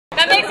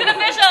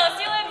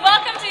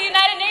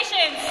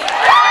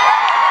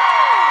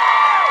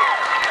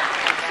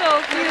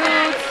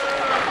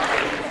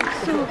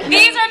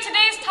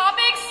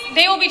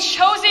they will be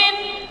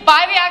chosen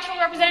by the actual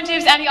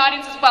representatives and the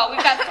audience as well.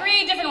 We've got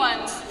 3 different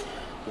ones.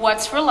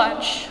 What's for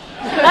lunch?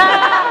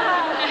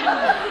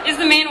 Is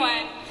the main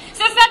one.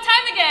 So it's that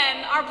time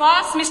again. Our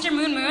boss, Mr.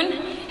 Moon Moon,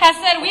 has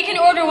said we can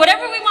order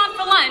whatever we want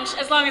for lunch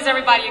as long as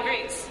everybody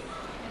agrees.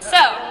 So,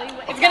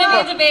 it's going to be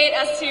a debate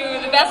as to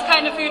the best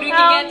kind of food we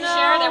can get to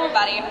share with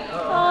everybody.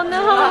 Oh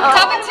no.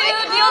 Topic 2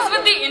 deals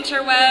with the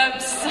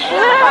interwebs.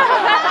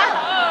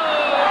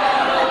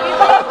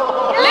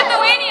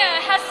 Lithuania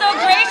has so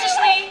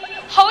graciously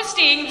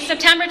hosting the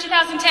September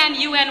 2010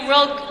 UN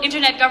World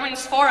Internet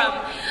Governance Forum,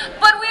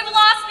 but we've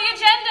lost the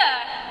agenda.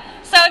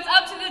 So it's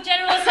up to the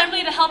General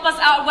Assembly to help us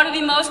out one of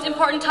the most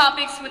important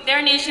topics with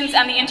their nations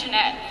and the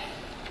internet,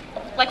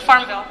 like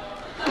Farmville.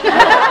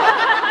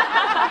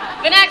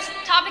 The next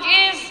topic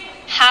is,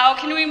 how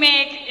can we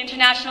make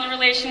international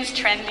relations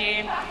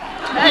trendy?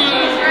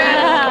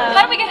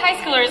 How do we get high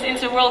schoolers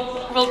into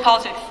world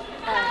politics?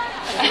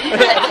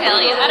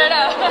 Hetalia. I don't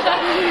know.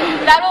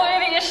 That will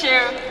be the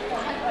issue.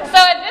 So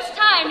at this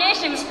time,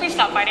 nations, please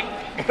stop fighting.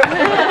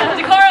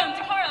 Decorum,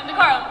 decorum,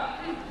 decorum.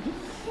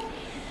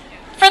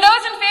 For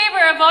those in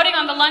favor of voting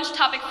on the lunch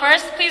topic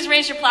first, please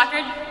raise your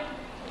placard.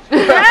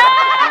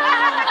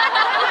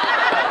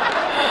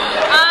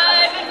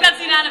 I think that's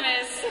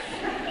unanimous.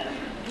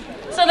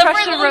 So the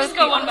first, we'll just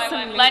go one by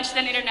one. Lunch,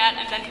 then internet,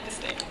 and then eat the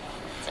steak.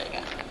 There you go.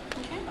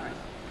 Okay.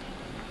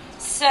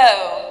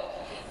 So,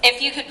 if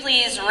you could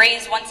please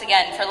raise once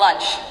again for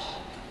lunch.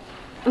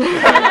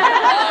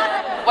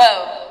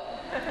 Whoa.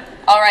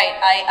 All right,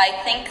 I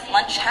think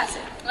lunch has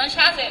it. Lunch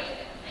has it.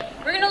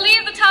 We're going to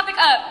leave the topic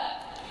up.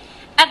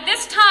 At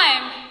this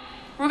time,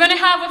 we're going to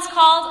have what's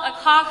called a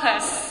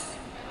caucus.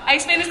 I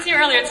explained this to you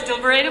earlier. It's a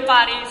deliberative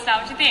body. It's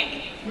not what you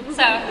think.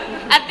 So,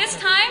 at this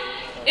time,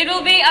 it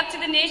will be up to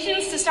the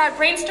nations to start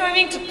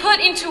brainstorming to put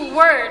into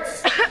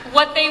words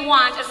what they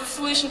want as a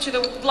solution to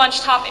the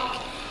lunch topic.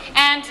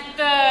 And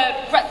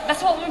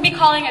that's what we'll be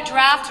calling a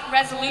draft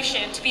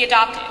resolution to be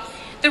adopted.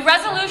 The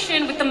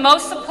resolution with the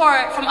most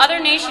support from other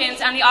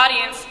nations and the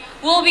audience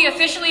will be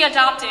officially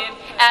adopted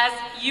as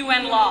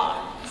UN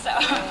law. So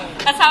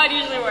that's how it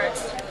usually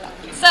works.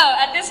 So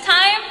at this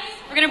time,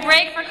 we're going to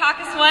break for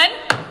caucus 1.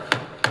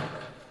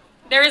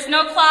 There is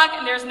no clock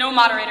and there's no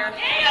moderator.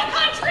 NATO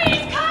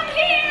countries, come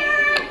here!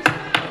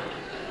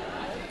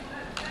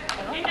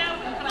 NATO,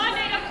 come on,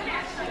 NATO, come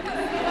here.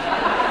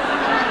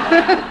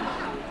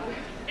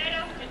 NATO,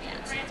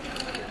 France, and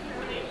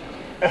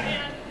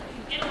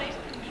Italy.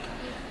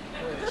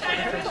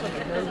 China.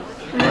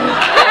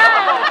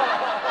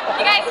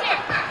 You guys here.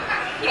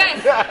 You guys,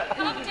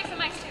 come up and take some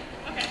mics too.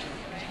 Okay.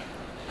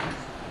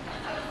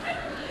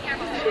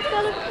 She's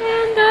got a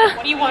panda.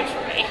 What do you want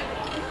from me?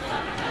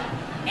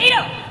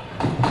 NATO!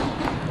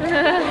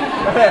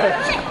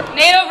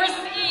 NATO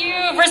versus EU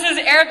versus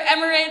Arab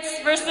Emirates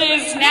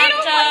versus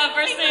NAFTA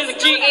versus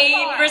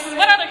G8 versus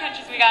what other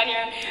countries we got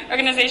here?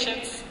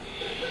 Organizations.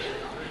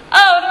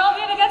 Oh, they're all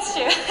being against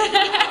you.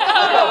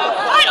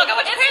 I don't know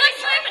what you feel like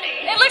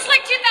Germany. It looks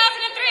like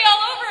 2003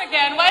 all over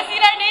again. Why is the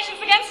United Nations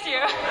against you?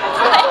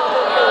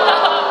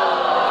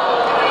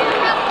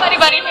 Buddy,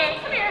 buddy, here.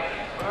 Come here.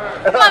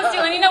 Come on,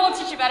 Steven, you know we'll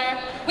teach you better.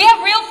 We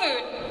have real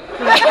food.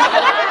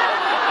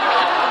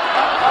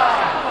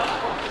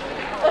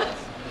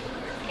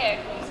 Okay,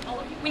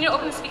 we need to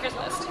open the speakers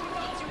list.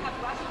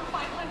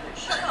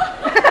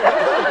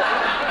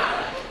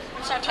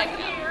 Start checking.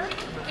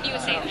 What do you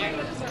say in there?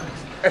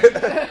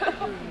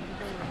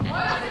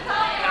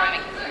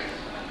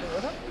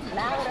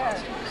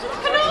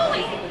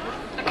 Cannoli!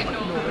 A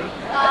cannoli.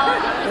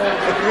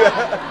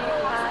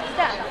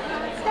 Stop.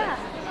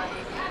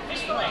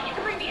 Fish fillet. You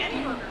can bring the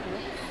Eddie burger.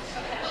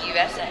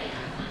 USA.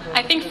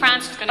 I think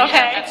France is going to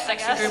have that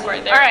sexy food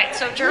word there. All right,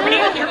 so Germany,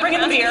 you're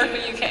bringing the beer.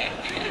 The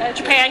UK.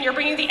 Japan, you're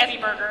bringing the Eddie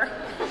burger.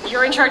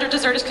 You're in charge of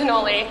dessert as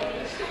cannoli.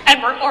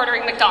 And we're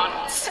ordering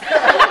McDonald's.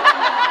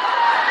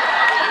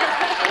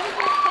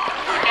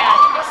 And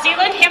New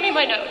Zealand, hand me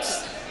my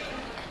notes.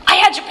 I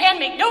had Japan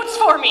make notes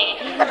for me.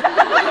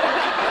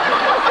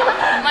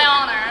 My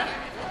honor.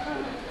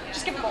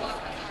 Just give them both.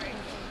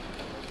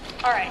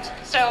 All right,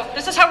 so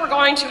this is how we're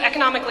going to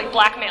economically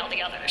blackmail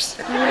the others.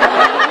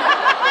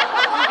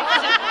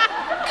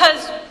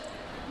 Because,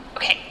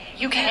 okay,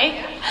 UK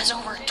has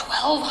over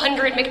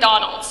 1,200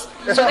 McDonald's,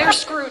 so they're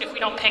screwed if we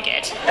don't pick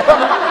it.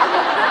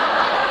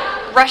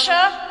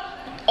 Russia,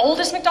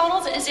 oldest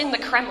McDonald's is in the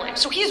Kremlin,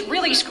 so he's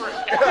really screwed.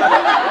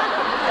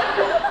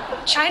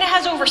 China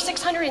has over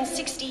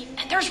 660,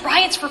 and there's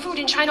riots for food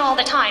in China all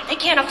the time. They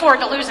can't afford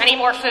to lose any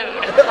more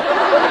food.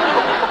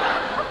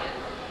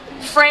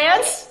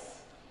 France,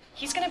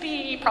 he's going to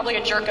be probably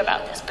a jerk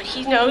about this, but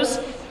he knows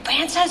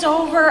France has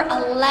over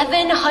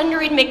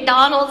 1,100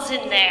 McDonald's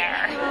in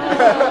there.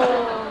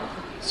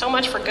 So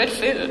much for good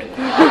food.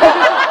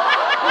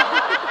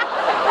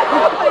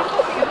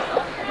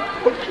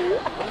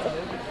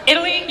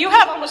 Italy, you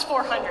have almost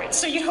 400,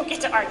 so you don't get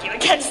to argue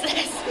against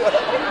this.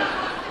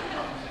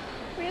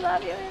 We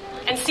love you.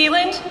 And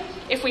Sealand,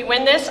 if we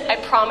win this, I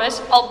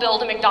promise I'll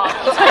build a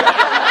McDonald's.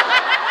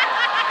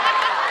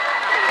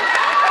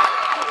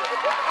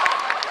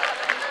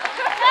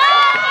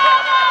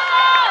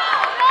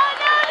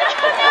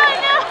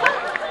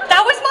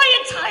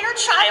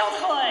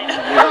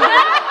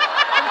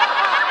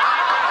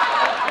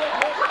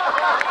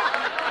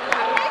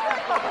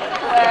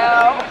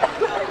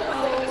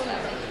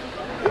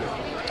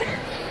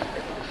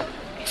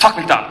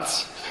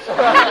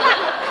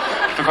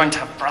 going to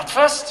have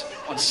Bratwurst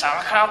und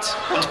Sauerkraut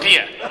und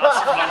Bier.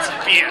 Lots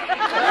of beer.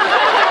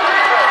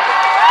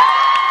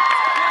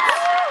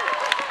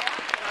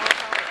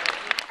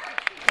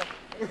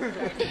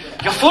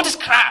 Your food is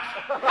crap.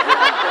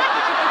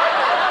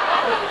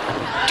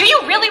 Do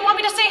you really want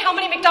me to say how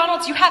many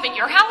McDonald's you have in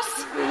your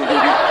house?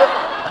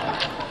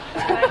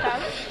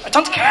 I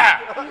don't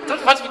care. I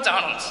don't want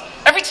McDonald's.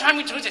 Every time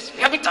we do this, we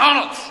have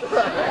McDonald's.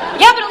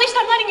 Yeah, but at least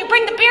I'm letting you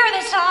bring the beer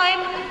this time.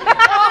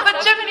 Oh, but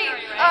Jiminy,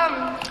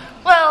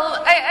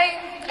 well,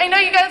 I know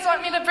you guys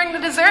want me to bring the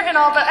dessert and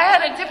all, but I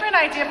had a different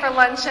idea for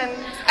lunch, and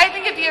I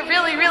think it'd be a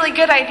really, really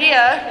good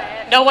idea.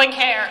 No one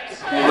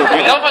cares.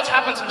 You know what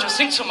happens when you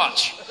think too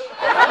much.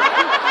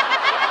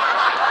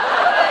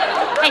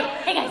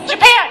 Hey guys,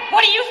 Japan,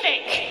 what do you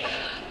think?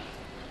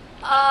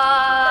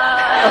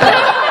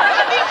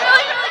 That'd be a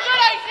really, really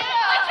good idea.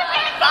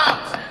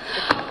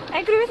 I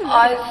agree with him.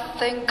 I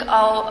think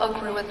I'll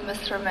agree with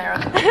Mr.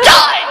 America.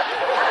 Die!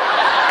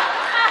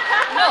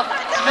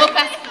 No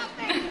best.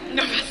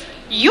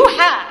 You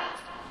have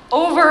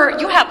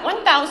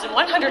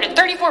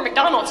 1,134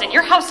 McDonald's in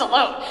your house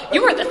alone.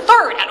 You are the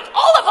third out of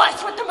all of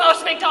us with the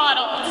most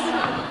McDonald's.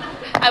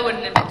 I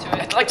wouldn't admit to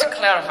it. I'd like to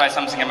clarify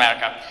something,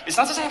 America. It's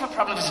not that I have a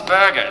problem with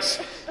burgers,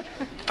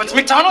 but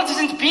McDonald's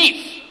isn't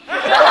beef.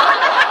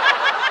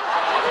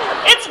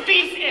 It's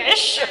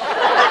beef-ish.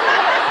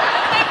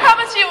 I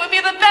promise you it would be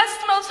the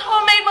best, most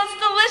homemade, most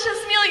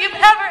delicious meal you've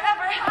ever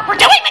had. We're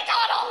doing McDonald's!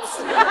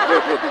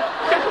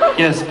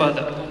 Yes, but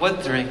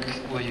what drink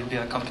will you be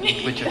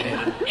accompanied with your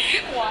beer?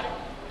 Water.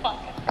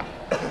 Vodka.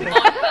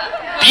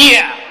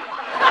 Beer.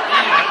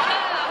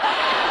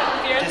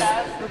 Beer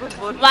fast.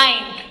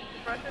 Wine.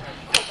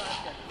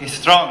 It's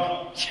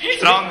strong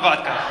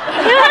vodka.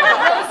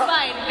 Rose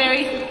wine.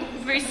 Very,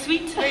 very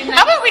sweet. Very nice.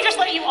 How about we just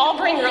let you all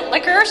bring your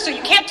liquor so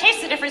you can't taste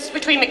the difference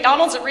between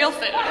McDonald's and real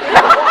food?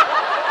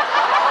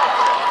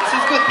 This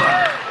is good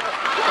one.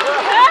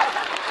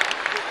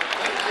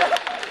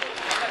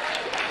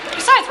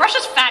 Besides,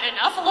 Russia's fat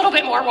enough. A little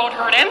bit more won't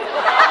hurt him.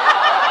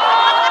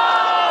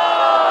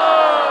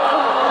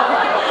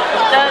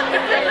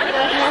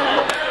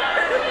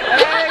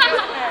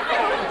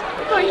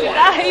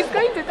 He's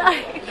going to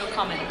die. No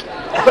comment.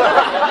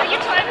 Are you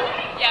trying to?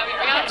 Yeah, we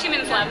got 2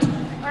 minutes left.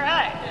 All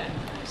right.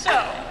 So,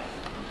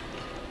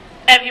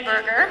 Evie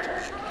Burger,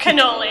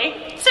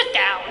 cannoli, sit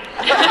down.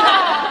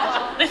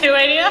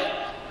 Lithuania?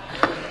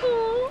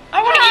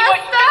 I want to eat what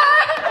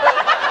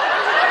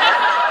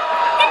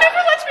He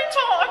never lets me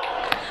talk.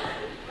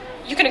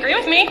 You can agree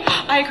with me.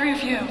 I agree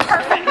with you.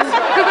 Perfect.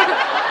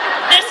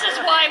 This is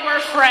why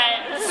we're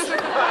friends.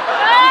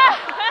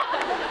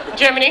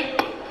 Germany?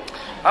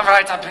 All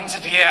right, I'll bring the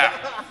beer.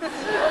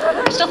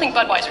 I still think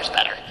Budweiser's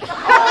better.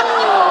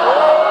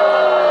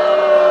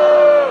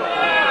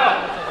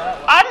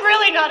 I'm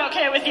really not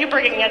okay with you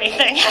bringing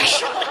anything,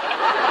 actually.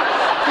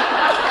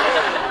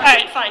 All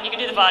right, fine, you can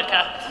do the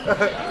vodka.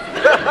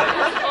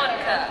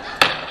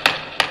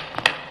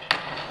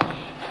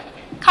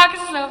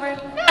 Caucus is over.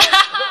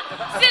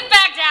 Sit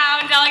back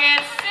down,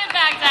 delegates. Sit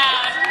back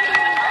down.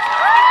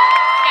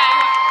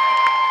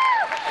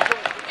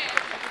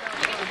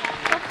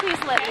 Oh,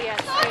 please let me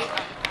answer.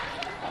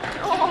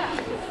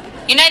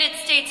 United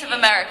States of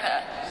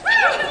America.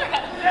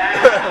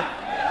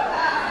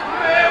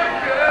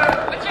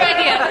 What's your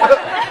idea?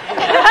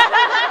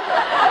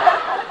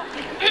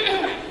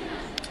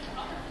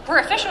 We're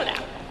official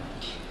now.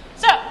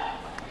 So,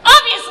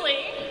 obviously,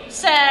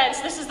 since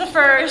this is the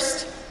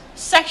first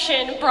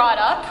section brought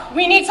up,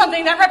 we need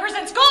something that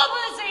represents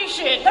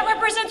globalization, that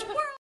represents